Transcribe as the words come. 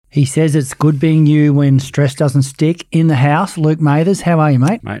He says it's good being you when stress doesn't stick. In the house, Luke Mathers. How are you,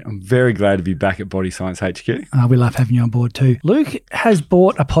 mate? Mate, I'm very glad to be back at Body Science HQ. We love having you on board too. Luke has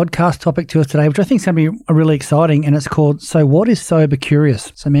brought a podcast topic to us today, which I think is going to be really exciting, and it's called So What is Sober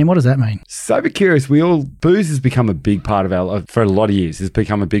Curious? So, man, what does that mean? Sober Curious, booze has become a big part of our, for a lot of years, has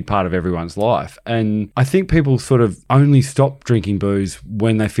become a big part of everyone's life. And I think people sort of only stop drinking booze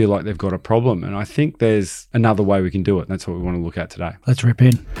when they feel like they've got a problem. And I think there's another way we can do it. And that's what we want to look at today. Let's rip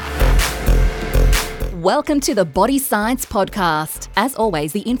in. Welcome to the Body Science Podcast. As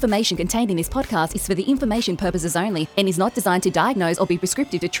always, the information contained in this podcast is for the information purposes only and is not designed to diagnose or be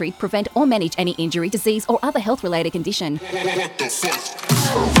prescriptive to treat, prevent, or manage any injury, disease, or other health-related condition.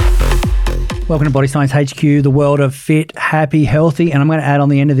 Welcome to Body Science HQ, the world of fit, happy, healthy. And I'm going to add on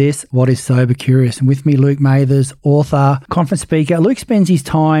the end of this, what is sober curious? And with me, Luke Mathers, author, conference speaker. Luke spends his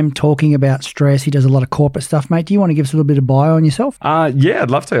time talking about stress. He does a lot of corporate stuff, mate. Do you want to give us a little bit of bio on yourself? Yeah,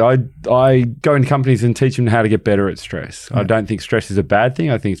 I'd love to. I go into companies and teach them how to get better at stress. Yeah. I don't think stress is a bad thing.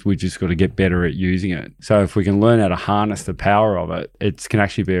 I think we've just got to get better at using it. So if we can learn how to harness the power of it, it can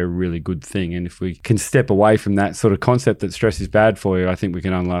actually be a really good thing. And if we can step away from that sort of concept that stress is bad for you, I think we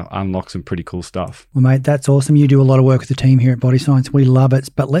can unlock some pretty cool stuff. Well, mate, that's awesome. You do a lot of work with the team here at Body Science. We love it.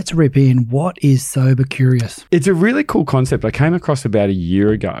 But let's rip in. What is sober curious? It's a really cool concept. I came across about a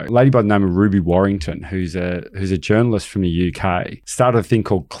year ago. A lady by the name of Ruby Warrington, who's a journalist from the UK, started a thing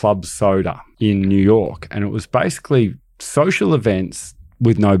called Club Soda in New York. And it was basically social events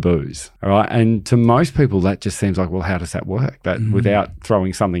with no booze, all right? And to most people, that just seems like, well, how does that work? That without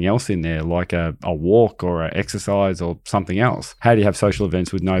throwing something else in there, like a walk or an exercise or something else. How do you have social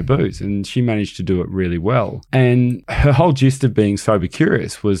events with no booze? And she managed to do it really well. And her whole gist of being sober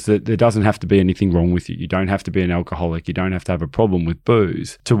curious was that there doesn't have to be anything wrong with you. You don't have to be an alcoholic. You don't have to have a problem with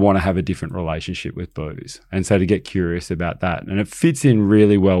booze to want to have a different relationship with booze. And so to get curious about that. And it fits in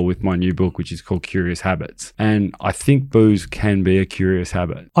really well with my new book, which is called Curious Habits. And I think booze can be a curious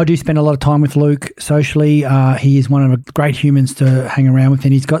habit. I do spend a lot of time with Luke socially. He is one of the great humans to hang around with,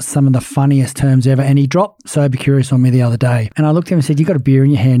 and he's got some of the funniest terms ever. And he dropped sober curious on me the other day. And I looked at him and said, you got a beer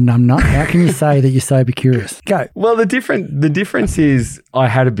in your hand, numbnut. How can you say that you're sober curious? Go. Well, the difference is I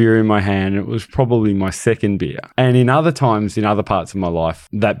had a beer in my hand. And it was probably my second beer. And in other times, in other parts of my life,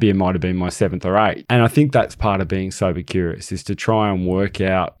 that beer might have been my seventh or eighth. And I think that's part of being sober curious, is to try and work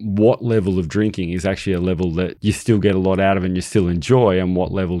out what level of drinking is actually a level that you still get a lot out of and you still enjoy, and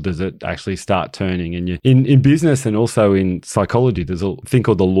what level does it actually start turning. And in business and also in psychology, there's a thing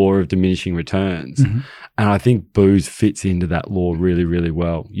called the law of diminishing returns. And I think booze fits into that law really, really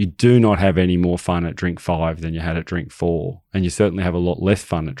well. You do not have any more fun at drink 5 than you had at drink 4. And you certainly have a lot less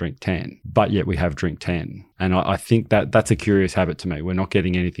fun at drink 10. But yet we have drink 10. And I think that's a curious habit to me. We're not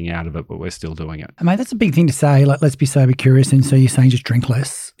getting anything out of it, but we're still doing it. Mate, that's a big thing to say. Like, let's be sober curious. And so you're saying just drink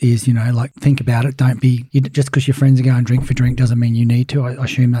less is, like, think about it. Don't be, just because your friends are going drink for drink doesn't mean you need to. I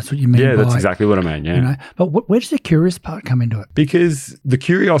assume that's what you mean. Yeah, that's exactly what I mean. Yeah. But where does the curious part come into it? Because the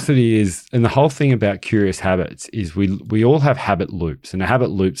curiosity is, and the whole thing about curious habits is we all have habit loops. And a habit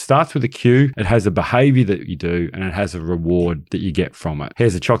loop starts with a cue. It has a behavior that you do, and it has a reward that you get from it.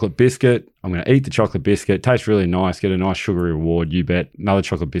 Here's a chocolate biscuit. I'm going to eat the chocolate biscuit. It tastes really nice. Get a nice sugary reward. You bet. Another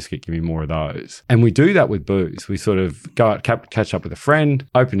chocolate biscuit. Give me more of those. And we do that with booze. We sort of go out, catch up with a friend,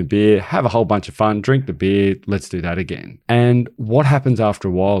 open a beer, have a whole bunch of fun, drink the beer. Let's do that again. And what happens after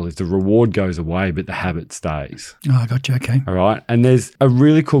a while is the reward goes away, but the habit stays. Oh, I got you. Okay. All right. And there's a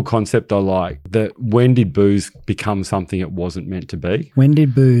really cool concept I like, that when did booze become something it wasn't meant to be? When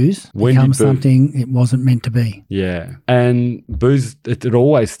did booze become something it wasn't meant to be? Yeah. And booze, it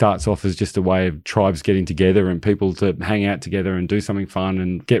always starts off as just a way of tribes getting together and people to hang out together and do something fun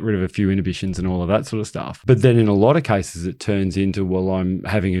and get rid of a few inhibitions and all of that sort of stuff. But then in a lot of cases, it turns into, well, I'm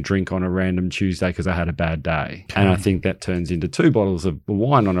having a drink on a random Tuesday because I had a bad day. Okay. And I think that turns into 2 bottles of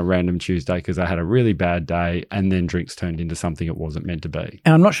wine on a random Tuesday because I had a really bad day, and then drinks turned into something it wasn't meant to be.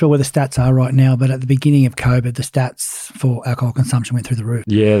 And I'm not sure where the stats are right now, but at the beginning of COVID, the stats for alcohol consumption went through the roof.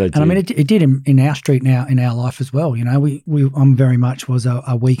 Yeah, they did. And I mean, it did in our street now, in our life as well. I'm very much was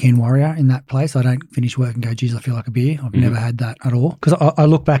a weekend warrior in that place. I don't finish work and go, geez, I feel like a beer. I've never had that at all. Because I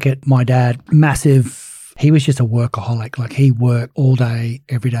look back at my dad, massive He was just a workaholic. Like, he worked all day,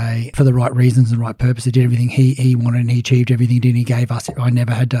 every day for the right reasons and the right purpose. He did everything he wanted, and he achieved everything he did, and he gave us. I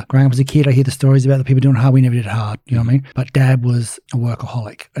never had to. Growing up as a kid, I hear the stories about the people doing hard. We never did hard. You know what I mean? But Dad was a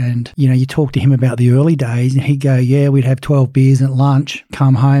workaholic. And, you know, you talk to him about the early days and he'd go, yeah, we'd have 12 beers at lunch,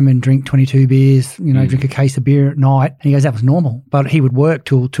 come home and drink 22 beers, you know, drink a case of beer at night. And he goes, that was normal. But he would work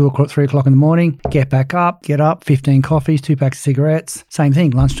till 2 o'clock, 3 o'clock in the morning, get up, 15 coffees, 2 packs of cigarettes, same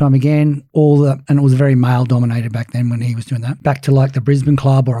thing, lunchtime again, and it was a very male dominated back then when he was doing that. Back to like the Brisbane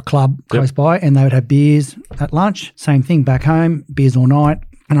club or a club close by, and they would have beers at lunch. Same thing back home, beers all night.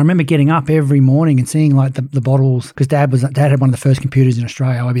 And I remember getting up every morning and seeing like the bottles, because Dad had one of the first computers in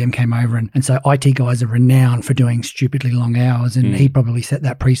Australia. IBM came over, and so IT guys are renowned for doing stupidly long hours, and he probably set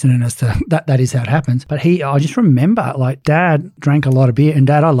that precedent as to that is how it happens. But I just remember like Dad drank a lot of beer, and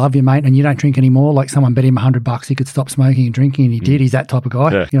Dad, I love you, mate, and you don't drink anymore. Like someone bet him $100 he could stop smoking and drinking, and he did. He's that type of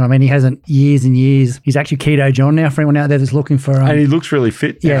guy. Yeah. You know what I mean? He hasn't years and years. He's actually Keto John now for anyone out there that's looking for. And he looks really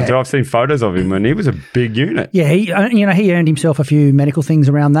fit. Yeah. So I've seen photos of him, and he was a big unit. Yeah, he earned himself a few medical things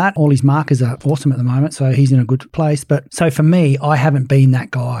around that. All his markers are awesome at the moment, so he's in a good place. But so for me, I haven't been that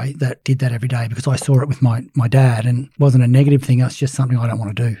guy that did that every day, because I saw it with my dad, and it wasn't a negative thing. It's just something I don't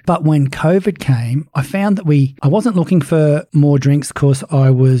want to do. But when COVID came, I found that I wasn't looking for more drinks because I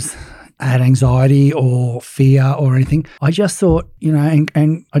had anxiety or fear or anything. I just thought,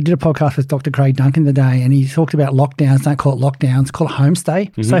 and I did a podcast with Dr. Craig Duncan the day, and he talked about lockdowns. Don't call it lockdowns, call it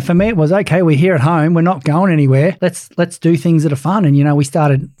homestay. So for me, it was, okay, we're here at home. We're not going anywhere. Let's do things that are fun. And, we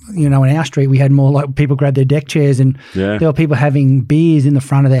started, in our street, we had more like people grabbed their deck chairs, and there were people having beers in the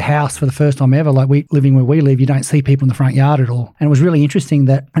front of their house for the first time ever. Like living where we live, you don't see people in the front yard at all. And it was really interesting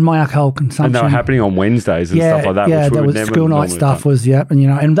that, and my alcohol consumption. And they were happening on Wednesdays and stuff like that. Yeah, which there was school night stuff was,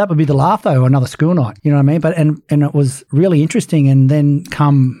 and that would be the laugh though, another school night, you know what I mean? But and it was really interesting. And then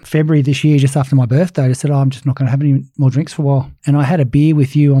come February this year, just after my birthday, I said, I'm just not going to have any more drinks for a while. And I had a beer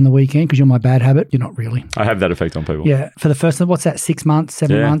with you on the weekend, because you're my bad habit. You're not really. I have that effect on people. Yeah. For the first, 6 months,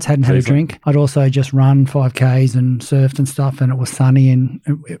 7 months, hadn't had a drink. I'd also just run 5Ks and surfed and stuff, and it was sunny, and,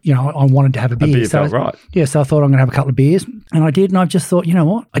 I wanted to have a beer. A beer felt right. Yeah. So I thought I'm going to have a couple of beers, and I did. And I just thought, you know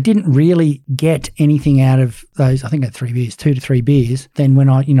what? I didn't really get anything out of those. I think I had 3 beers, 2 to 3 beers. Then when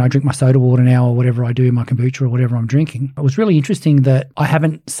I drink my soda water now, or whatever I do, my kombucha or whatever I'm drinking, it was really interesting that I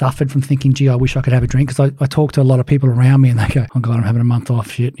haven't suffered from thinking, gee, I wish I could have a drink. Because I talk to a lot of people around me, and they go, oh God, I'm having a month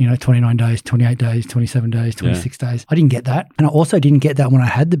off, shit, 29 days, 28 days, 27 days, 26 days. I didn't get that. And I also didn't get that when I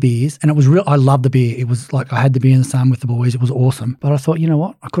had the beers. And it was real. I loved the beer. It was like I had the beer in the sun with the boys. It was awesome. But I thought, you know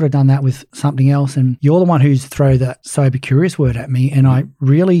what? I could have done that with something else. And you're the one who's thrown that sober curious word at me. And I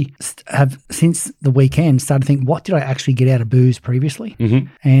really have, since the weekend, started to think, what did I actually get out of booze previously?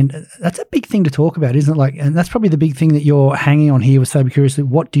 And that's a big thing to talk about, isn't it? Like, and that's probably the big thing that you're hanging on here with sober curiously.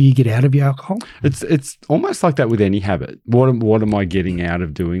 What do you get out of your alcohol? It's almost like that with any habit. What am I getting out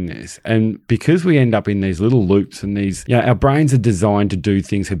of doing this? And because we end up in these little loops and these, our brains are designed to do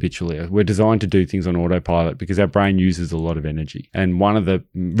things habitually. We're designed to do things on autopilot because our brain uses a lot of energy. And one of the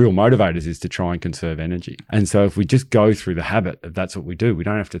real motivators is to try and conserve energy. And so if we just go through the habit of that's what we do, we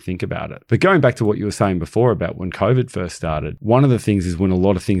don't have to think about it. But going back to what you were saying before about when COVID first started, one of the things is when a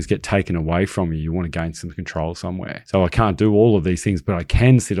lot of things get taken away from you, you want to gain some control somewhere. So I can't do all of these things, but I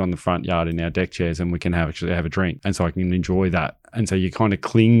can sit on the front yard in our deck chairs and we can actually have a drink. And so I can enjoy that. And so you kind of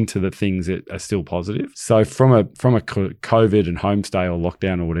cling to the things that are still positive. So from a COVID and homestay or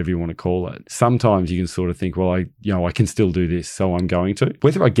lockdown or whatever you want to call it, sometimes you can sort of think, well, I can still do this, so I'm going to.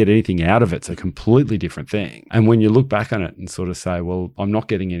 Whether I get anything out of it's a completely different thing. And when you look back on it and sort of say, well, I'm not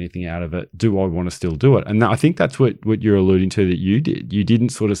getting anything out of it, do I want to still do it? And I think that's what you're alluding to that you did. You didn't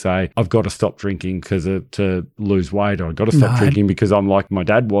sort of say, I've got to stop drinking to lose weight, or I've got to stop drinking because I'm like my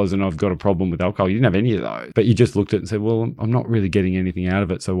dad was and I've got a problem with alcohol. You didn't have any of those. But you just looked at it and said, well, I'm not really getting anything out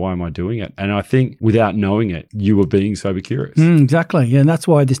of it, so why am I doing it? And I think without knowing it, you were being sober curious. Exactly. Yeah, and that's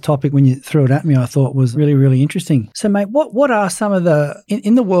why this topic, when you threw it at me, I thought was really, really interesting. So, mate, what are some of the,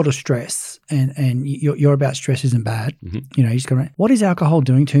 in the world of stress, and you're about stress isn't bad, you just go around, what is alcohol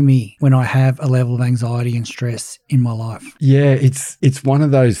doing to me when I have a level of anxiety and stress in my life? Yeah, it's one of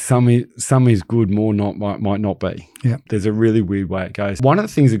those, some is good, more might not be. Yeah. There's a really weird way it goes. One of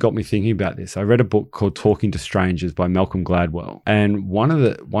the things that got me thinking about this, I read a book called Talking to Strangers by Malcolm Gladwell. And one of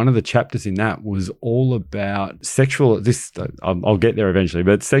the chapters in that was all about I'll get there eventually,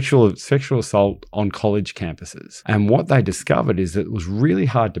 but sexual assault on college campuses. And what they discovered is that it was really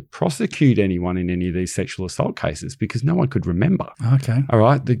hard to prosecute anyone in any of these sexual assault cases because no one could remember. Okay. All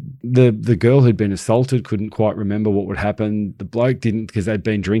right. The girl who'd been assaulted couldn't quite remember what would happen. The bloke didn't, because they'd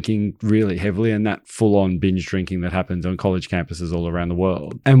been drinking really heavily, and that full-on binge drinking that happens on college campuses all around the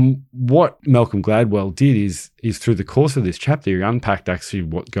world. And what Malcolm Gladwell did is through the course of this chapter, he unpacked actually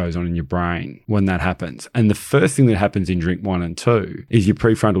what goes on in your brain when that happens. And the first thing that happens in drink 1 and 2 is your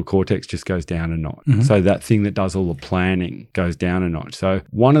prefrontal cortex just goes down a notch. So that thing that does all the planning goes down a notch. So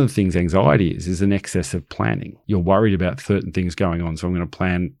one of the things anxiety is an excess of planning. You're worried about certain things going on, so I'm going to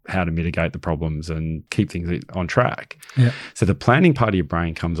plan how to mitigate the problems and keep things on track. Yeah. So the planning part of your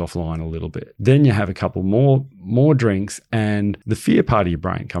brain comes offline a little bit. Then you have a couple more more drinks, and the fear part of your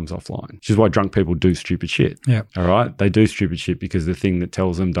brain comes offline, which is why drunk people do stupid shit. Yeah. All right. They do stupid shit because the thing that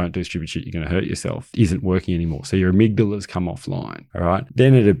tells them don't do stupid shit, you're going to hurt yourself, isn't working anymore. So your amygdalas come offline. All right.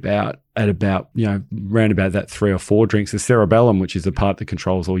 Then at about round about that 3 or 4 drinks, the cerebellum, which is the part that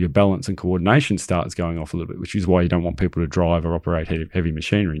controls all your balance and coordination, starts going off a little bit, which is why you don't want people to drive or operate heavy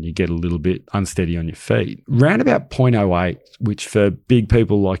machinery, and you get a little bit unsteady on your feet. Round about 0.08, which for big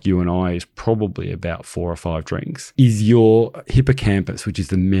people like you and I is probably about 4 or 5 drinks, is your hippocampus, which is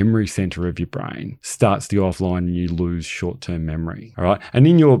the memory center of your brain, starts to go offline and you lose short-term memory. All right. And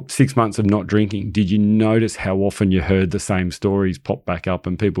in your 6 months of not drinking, did you notice how often you heard the same stories pop back up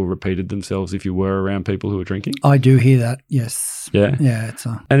and people repeated themselves if you were around people who were drinking? I do hear that, yes. Yeah. Yeah.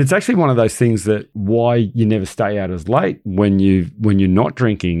 And it's actually one of those things that why you never stay out as late when you're not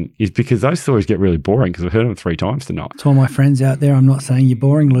drinking is because those stories get really boring, because I've heard them 3 times tonight. To all my friends out there, I'm not saying you're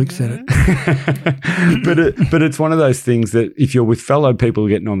boring. Luke said it. but it's one of those things that if you're with fellow people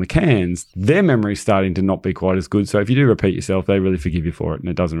getting on the cans, their memory's starting to not be quite as good. So if you do repeat yourself, they really forgive you for it, and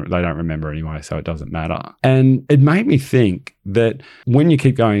they don't remember anyway, so it doesn't matter. And it made me think that when you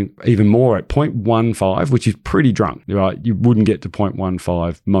keep going even more at 0.15, which is pretty drunk, right? You wouldn't get to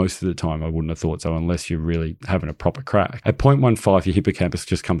 0.15 most of the time. I wouldn't have thought so unless you're really having a proper crack. At 0.15, your hippocampus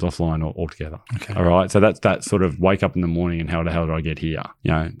just comes offline altogether. Okay. All right. So that's that sort of wake up in the morning and how the hell did I get here?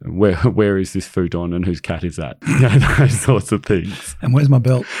 You know, where is this futon and whose cat is that? You know, those sorts of things. And where's my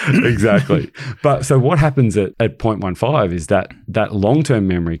belt? Exactly. But so what happens at 0.15 is that long-term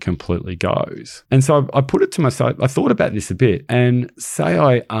memory completely goes. And so I put it to myself, I thought about this a bit, and say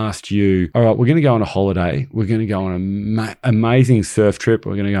I asked you, all right, we're going to go on a holiday. We're going to go on an amazing surf trip.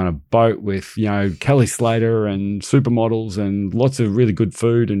 We're going to go on a boat with, Kelly Slater and supermodels and lots of really good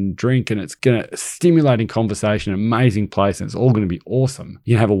food and drink. And it's going to stimulating conversation, amazing place. And it's all going to be awesome.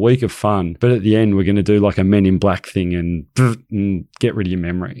 You can have a week of fun. But at the end, we're going to do like a Men in Black thing and get rid of your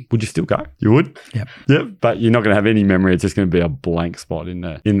memory. Would you still go? You would? Yep. Yep. But you're not going to have any memory. It's just going to be a blank spot in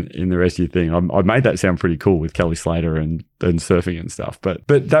the rest of your thing. I made that sound pretty cool with Kelly Slater and surfing and stuff. But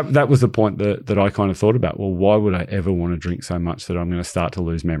that was the point that I kind of thought about. Well, why would I ever want to drink so much that I'm going to start to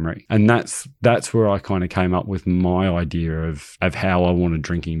lose memory? And that's where I kind of came up with my idea of how I wanted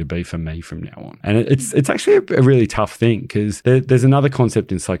drinking to be for me from now on. And it's actually a really tough thing, because there's another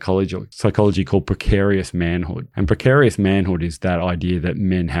concept in psychology called precarious manhood. And precarious manhood is that idea that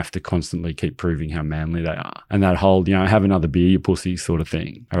men have to constantly keep proving how manly they are. And that whole, have another beer, you pussy sort of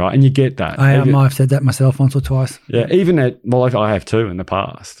thing. All right. And you get that. I've said that myself once or twice. Yeah. Even I have too in the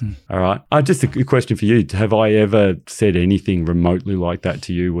past. All right. Just a question for you. Have I ever said anything remotely like that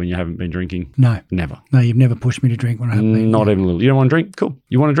to you when you haven't been drinking? No. Never. No, you've never pushed me to drink when I haven't been. Not even a little. You don't want to drink? Cool.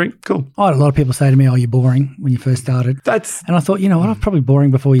 You want to drink? Cool. I had a lot of people say to me, "Oh, you're boring," when you first started. And I thought, you know what? I'm probably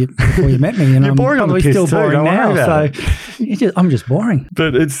boring before you met me, and you're I'm boring probably on the piss still too, boring now. So I'm just boring.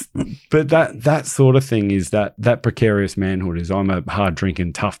 But that sort of thing is that precarious manhood is I'm a hard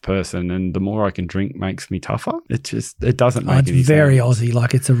drinking, tough person, and the more I can drink makes me tougher. It doesn't make any sense. It's very Aussie.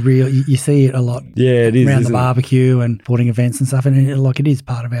 Like it's a real. You see it a lot. Yeah, it is around the barbecue and sporting events and stuff, and it is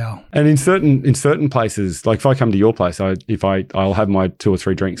part of our. And in certain places, like if I come to your place, I'll have my 2 or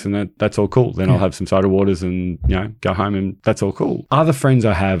 3 drinks, and that's all cool. Then I'll have some soda waters and go home, and that's all cool. Other friends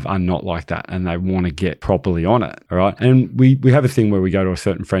I have are not like that, and they want to get properly on it. All right, and we have a thing where we go to a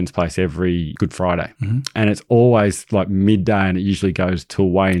certain friend's place every Good Friday, and it's always like midday, and it usually goes till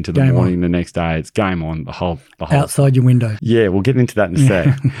way into the morning the next day. It's game on the whole outside your window. Yeah, we'll get into that in a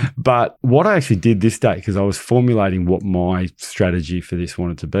sec. But what I actually did this day, because I was formulating what my strategy for this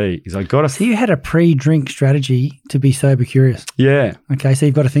wanted to be, is I got So you had a pre-drink strategy to be sober curious. Yeah. Okay, so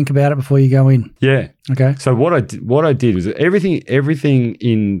you've got to think about it before you go in. Yeah. Okay. So what I did was everything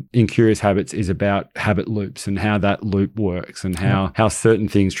in Curious Habits is about habit loops and how that loop works and how certain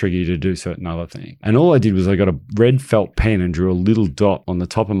things trigger you to do certain other things. And all I did was I got a red felt pen and drew a little dot on the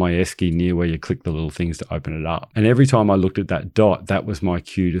top of my esky near where you click the little things to open it up. And every time I looked at that dot, that was my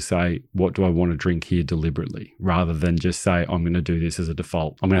cue to say, what do I want to drink here deliberately, rather than just say, I'm going to do this as a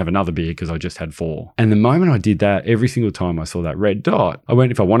default. I'm going to have another beer because I just had 4. And the moment I did that, every single time I saw that red dot, I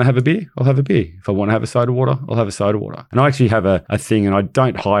went, if I want to have a beer, I'll have a beer. If I want to have a soda water, I'll have a soda water. And I actually have a thing, and I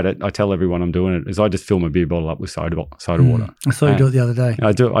don't hide it. I tell everyone I'm doing it, is I just fill my beer bottle up with soda water. I saw you do it the other day.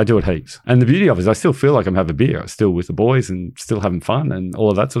 I do it heaps. And the beauty of it is I still feel like I'm having a beer. I'm still with the boys and still having fun and all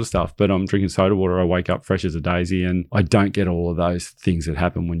of that sort of stuff. But I'm drinking soda water. I wake up fresh as a daisy, and I don't get all of those things that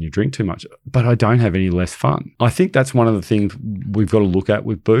happen when you drink too much. But I don't have any less fun. I think that's one of the things we've got to look at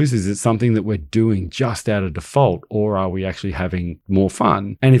with booze. Is it something that we're doing just out of default, or are we actually having more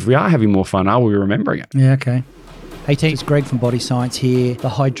fun? And if we are having more fun, are we remembering it? Yeah, okay. Hey team, it's Greg from Body Science here. The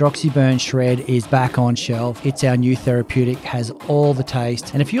Hydroxyburn Shred is back on shelf. It's our new therapeutic, has all the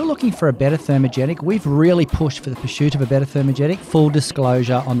taste. And if you're looking for a better thermogenic, we've really pushed for the pursuit of a better thermogenic. Full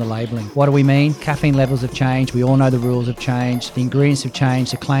disclosure on the labelling. What do we mean? Caffeine levels have changed. We all know the rules have changed. The ingredients have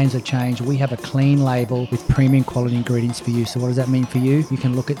changed. The claims have changed. We have a clean label with premium quality ingredients for you. So what does that mean for you? You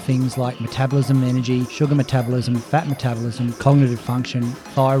can look at things like metabolism, energy, sugar metabolism, fat metabolism, cognitive function,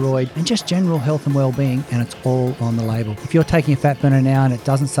 thyroid, and just general health and well-being, and it's all on the label. If you're taking a fat burner now and it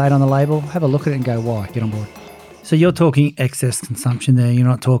doesn't say it on the label, have a look at it and go, why? Get on board. So you're talking excess consumption there. You're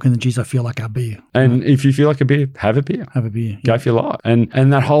not talking the, geez, I feel like a beer. And if you feel like a beer, have a beer. Have a beer. Go for your life. And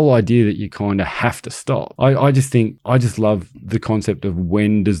that whole idea that you kind of have to stop. I just love the concept of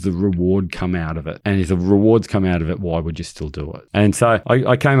when does the reward come out of it? And if the rewards come out of it, why would you still do it? And so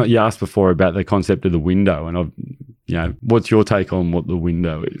you asked before about the concept of the window, and what's your take on what the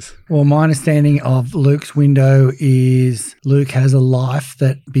window is? Well, my understanding of Luke's window is Luke has a life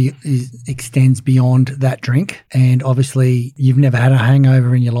that extends beyond that drink. And obviously, you've never had a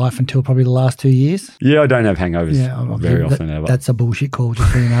hangover in your life until probably the last 2 years. Yeah, I don't have hangovers very often ever. That's a bullshit call,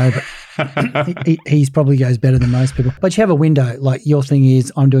 just so you know. But he's probably goes better than most people. But you have a window. Like your thing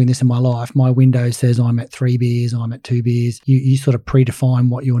is, I'm doing this in my life. My window says I'm at 3 beers, I'm at 2 beers. You sort of predefine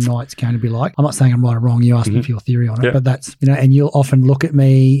what your night's going to be like. I'm not saying I'm right or wrong. You asked me for your theory on it, but that's, and you'll often look at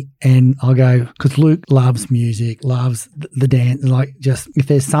me and I'll go, because Luke loves music, loves the dance. Like just if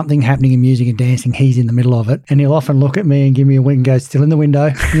there's something happening in music and dancing, he's in the middle of it. And he'll often look at me and give me a wink and go, still in the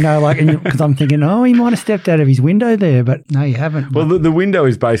window, because I'm thinking, oh, he might have stepped out of his window there, but no, you haven't. Well, the window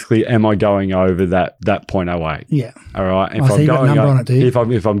is basically, am I going over that 0.08? Yeah. All right. If I'm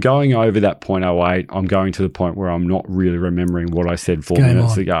going over that 0.08, I'm going to the point where I'm not really remembering what I said 4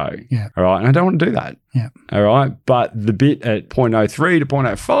 minutes ago. Yeah. All right. And I don't want to do that. Yeah. All right. But the bit at 0.03 to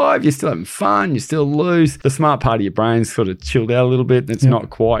 0.05, you're still having fun. You're still loose. The smart part of your brain's sort of chilled out a little bit. And it's not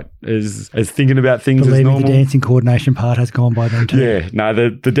quite as thinking about things as normal. The dancing coordination part has gone by then too. Yeah. No,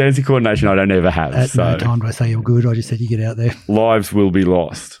 the dancing coordination I don't ever have. At no time do I say you're good. I just said you get out there. Lives will be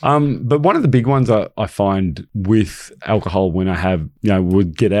lost. But one of the big ones I find with alcohol when I have,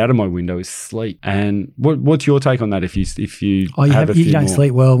 would get out of my window is sleep. And what's your take on that if you you don't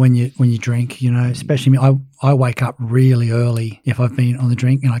sleep well when you drink, especially me. I wake up really early if I've been on the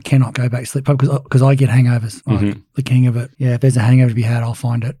drink and I cannot go back to sleep because I get hangovers. The king of it. Yeah, if there's a hangover to be had, I'll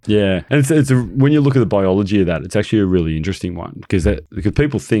find it. Yeah, and when you look at the biology of that, it's actually a really interesting one because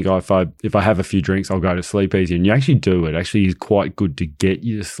people think, if I have a few drinks, I'll go to sleep easy, and you actually do. It actually is quite good to get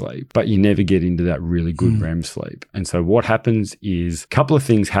you to sleep, but you never get into that really good REM sleep. And so what happens is a couple of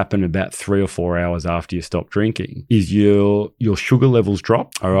things happen about 3 or 4 hours after you stop drinking. Is your sugar levels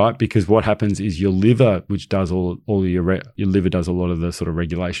drop? All right, because what happens is your liver, which does your liver does a lot of the sort of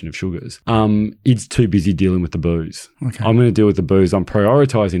regulation of sugars. It's too busy dealing with the booze. Okay. I'm going to deal with the booze. I'm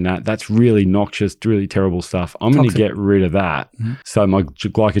prioritizing that. That's really noxious, really terrible stuff. I'm going to get rid of that. So my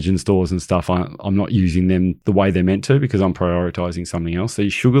glycogen stores and stuff, I'm not using them the way they're meant to because I'm prioritizing something else. So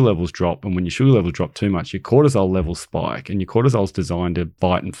your sugar levels drop, and when your sugar levels drop too much, your cortisol levels spike, and your cortisol is designed to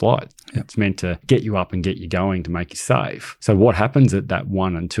fight and flight. Yep. It's meant to get you up and get you going to make you safe. So what happens at that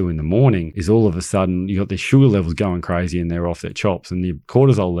 1 and 2 in the morning is all of a sudden you got the sugar levels going crazy and they're off their chops, and the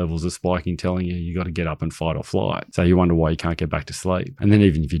cortisol levels are spiking, telling you got to get up and fight or flight. So you wonder why you can't get back to sleep. And then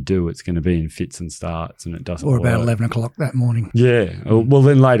even if you do, it's going to be in fits and starts, and it doesn't work. Or about 11 o'clock that morning. Yeah. Well,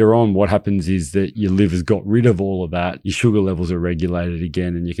 then later on, what happens is that your liver's got rid of all of that. Your sugar levels are regulated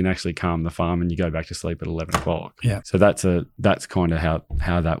again, and you can actually calm the farm, and you go back to sleep at 11 o'clock. Yeah. So that's kind of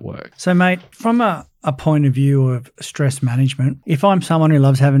how that works. So, mate, from a point of view of stress management, if I'm someone who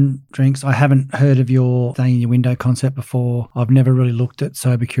loves having drinks, I haven't heard of your staying in your window concept before. I've never really looked at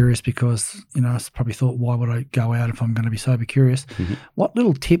Sober Curious because, I probably thought, why would I go out if I'm going to be sober curious? What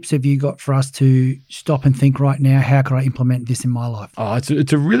little tips have you got for us to stop and think right now, how can I implement this in my life? Oh,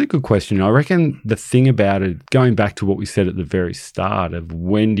 it's a really good question. I reckon the thing about it, going back to what we said at the very start of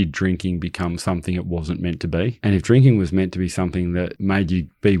when did drinking become something it wasn't meant to be? And if drinking was meant to be something that made you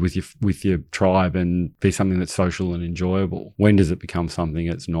be with your tribe and be something that's social and enjoyable, when does it become something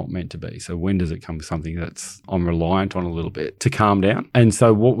it's not meant to be? So when does it become something that's I'm reliant on a little bit to calm down? And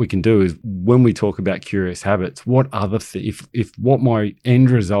so what we can do is when we talk about curious habits, what other if what my end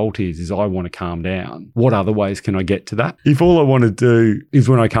result is I want to calm down, what other ways can I get to that? If all I want to do is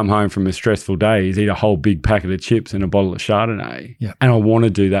when I come home from a stressful day is eat a whole big packet of chips and a bottle of Chardonnay, and I want to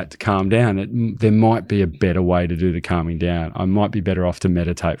do that to calm down, there might be a better way to do the calming down. I might be better off to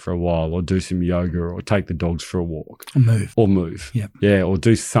meditate for a while or do some yoga yoga or take the dogs for a walk. Move. Yep. Yeah, or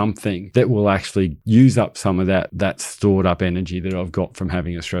do something that will actually use up some of that stored up energy that I've got from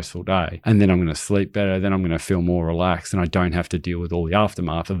having a stressful day. And then I'm going to sleep better. Then I'm going to feel more relaxed and I don't have to deal with all the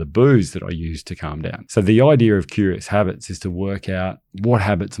aftermath of the booze that I use to calm down. So the idea of Curious Habits is to work out what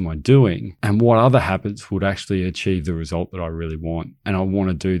habits am I doing and what other habits would actually achieve the result that I really want. And I want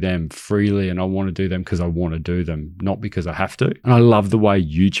to do them freely and I want to do them because I want to do them, not because I have to. And I love the way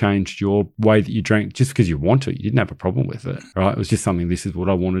you changed your way that you drank just because you want to. You didn't have a problem with it, right? It was just something, this is what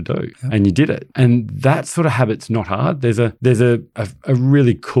I want to do. Yep. And you did it. And that sort of habit's not hard. There's a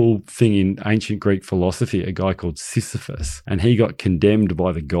really cool thing in ancient Greek philosophy, a guy called Sisyphus, and he got condemned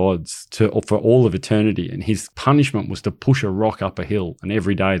by the gods for all of eternity. And his punishment was to push a rock up a hill. And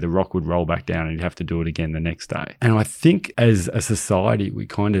every day the rock would roll back down and he'd have to do it again the next day. And I think as a society, we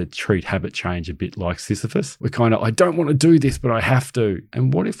kind of treat habit change a bit like Sisyphus. We're kind of, I don't want to do this, but I have to.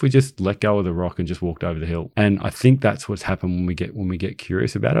 And what if we just let go of the rock and just walked over the hill? And I think that's what's happened when we get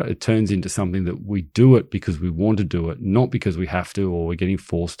curious about it. It turns into something that we do it because we want to do it, not because we have to or we're getting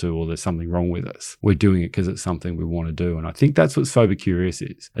forced to or there's something wrong with us. We're doing it because it's something we want to do. And I think that's what Sober Curious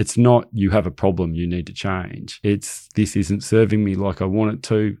is. It's not you have a problem, you need to change. It's this isn't serving me like I want it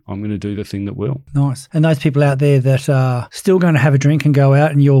to. I'm going to do the thing that will. Nice. And those people out there that are still going to have a drink and go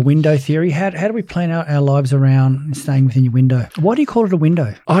out in your window theory, how do we plan out our lives around staying within your window? Why do you call it a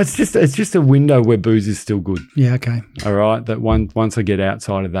window? Oh, it's just a window where booze is still good. Yeah, okay. All right. That once I get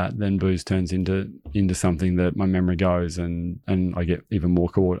outside of that, then booze turns into something that my memory goes and I get even more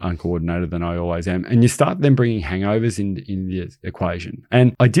uncoordinated than I always am. And you start then bringing hangovers in the equation.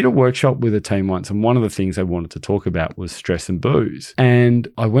 And I did a workshop with a team once, and one of the things they wanted to talk about was stress and booze. And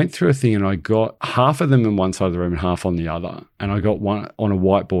I went through a thing and I got half of them in one side of the room and half on the other. And I got one on a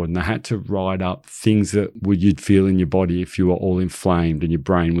whiteboard and they had to write up things that you'd feel in your body if you were all inflamed and your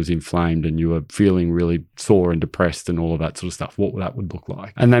brain was inflamed and you were feeling really sore and depressed and all of that sort of stuff, what that would look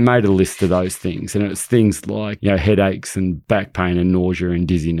like. And they made a list of those things. And it's things like, headaches and back pain and nausea and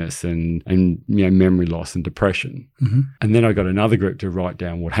dizziness and memory loss and depression. Mm-hmm. And then I got another group to write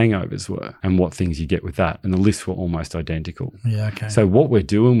down what hangovers were and what things you get with that. And the lists were almost identical. Yeah, okay. So what we're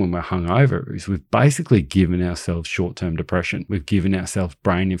doing when we're hungover is we've basically given ourselves short-term depression. We've given ourselves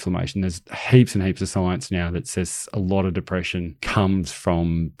brain inflammation. There's heaps and heaps of science now that says a lot of depression comes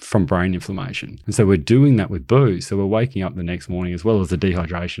from brain inflammation. And so we're doing that with booze. So we're waking up the next morning, as well as the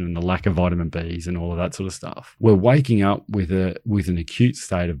dehydration and the lack of vitamin Bs and all of that sort of stuff. We're waking up with an acute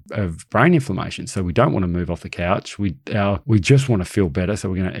state of brain inflammation. So we don't want to move off the couch. We just want to feel better. So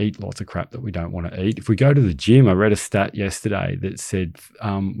we're going to eat lots of crap that we don't want to eat. If we go to the gym, I read a stat yesterday that said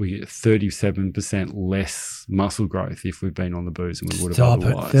we get 37% less muscle growth if we've been on the booze than we would have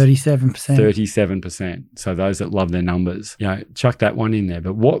otherwise. 37%. 37%. So those that love their numbers, chuck that one in there.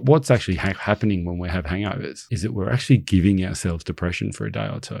 But what's actually happening when we have hangovers is that we're actually giving ourselves depression for a day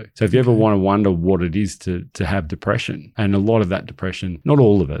or two. So if you ever want to wonder what it is to have depression, and a lot of that depression, not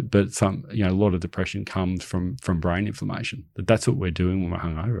all of it, but a lot of depression comes from brain inflammation. That's what we're doing when we're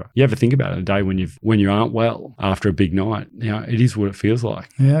hungover. You ever think about it, a day when you aren't well after a big night, it is what it feels like.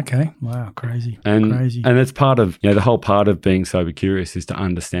 Yeah, okay. Wow, crazy. And it's part of, the whole part of being sober curious is to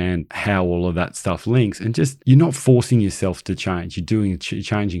understand how all of that stuff links, and just, you're not forcing yourself to change. You're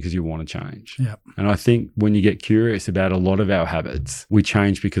changing because you want to change. Yep. And I think when you get curious about a lot of our habits, we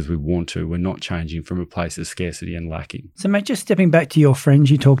change because we want to. We're not changing from a place of scarcity and lacking. So mate, just stepping back to your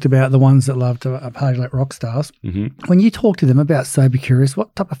friends, you talked about the ones that love to party like rock stars. Mm-hmm. When you talk to them about sober curious,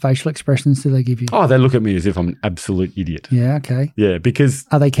 what type of facial expressions do they give you? Oh, they look at me as if I'm an absolute idiot. Yeah, okay. Yeah, because...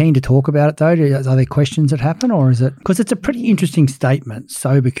 Are they keen to talk about it though? Are there questions that happen, or is it... Because it's a pretty interesting statement,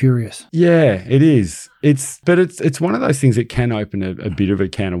 sober curious. Yeah, it is. It's one of those things that can open a bit of a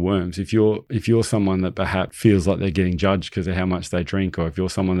can of worms. If you're someone that perhaps feels like they're getting judged because of how much they drink, or if you're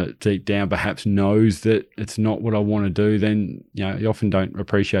someone that deep down perhaps knows that it's not what I want to do, then you often don't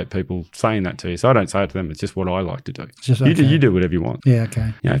appreciate people saying that to you. So I don't say it to them. It's just what I like to do. You do whatever you want. Yeah,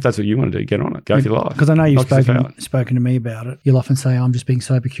 okay. If that's what you want to do, get on it. Go for your life. Because I know you've spoken to me about it. You'll often say, I'm just being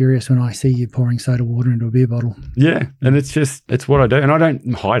sober curious when I see you pouring soda water into a beer bottle. Yeah, and it's what I do, and I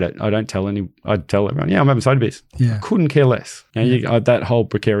don't hide it. I don't tell I tell everyone, I'm having soda beers. Yeah. I couldn't care less. That whole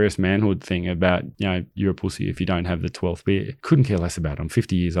precarious manhood thing about, you're a pussy if you don't have the 12th beer. Couldn't care less about it. I'm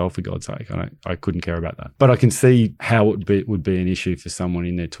 50 years old, for God's sake. I couldn't care about that. But I can see how it would be an issue for someone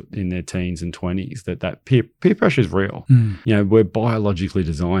in their teens and 20s that peer pressure is real. We're biologically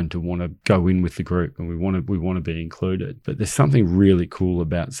designed to want to go in with the group, and we want to be included. But there's something really cool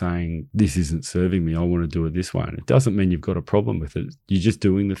about saying, this isn't serving me. I want to do it this way. And it doesn't mean you've got a problem with it. You're just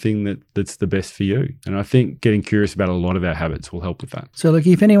doing the thing that's the best for you. And I think getting curious about a lot of our habits will help with that. So, look,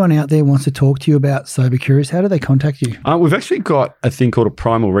 if anyone out there wants to talk to you about Sober Curious, how do they contact you? We've actually got a thing called a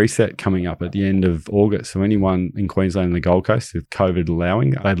Primal Reset coming up at the end of August. So anyone in Queensland and the Gold Coast, with COVID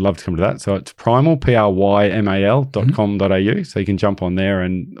allowing, they'd love to come to that. So it's primal, prymal.com.au. So you can jump on there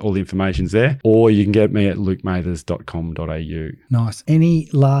and all the information's there. Or you can get me at lukemathers.com.au. Nice. Any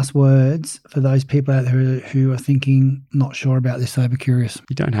last words for those people out there who are thinking, not sure about this Sober Curious?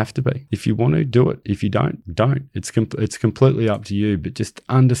 You don't have to be. If you want to, do it. If you don't, don't. It's completely up to you. But just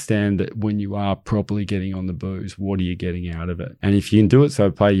understand that when you are properly getting on the booze, what are you getting out of it? And if you can do it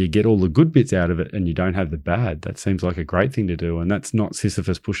so play, you get all the good bits out of it and you don't have the bad. That seems like a great thing to do. And that's not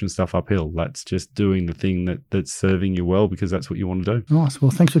Sisyphus pushing stuff uphill. That's just doing the thing that's serving you well because that's what you want to do. Nice.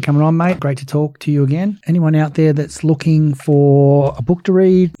 Well, thanks for coming on, mate. Great to talk to you again. Anyone out there that's looking for a book to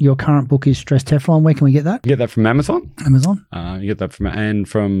read, your current book is Stress Teflon. Where can we get that? You get that from Amazon. You get that from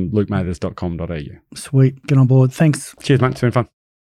lukemathers.com.au. Sweet. Get on board. Thanks. Cheers, mate. It's been fun.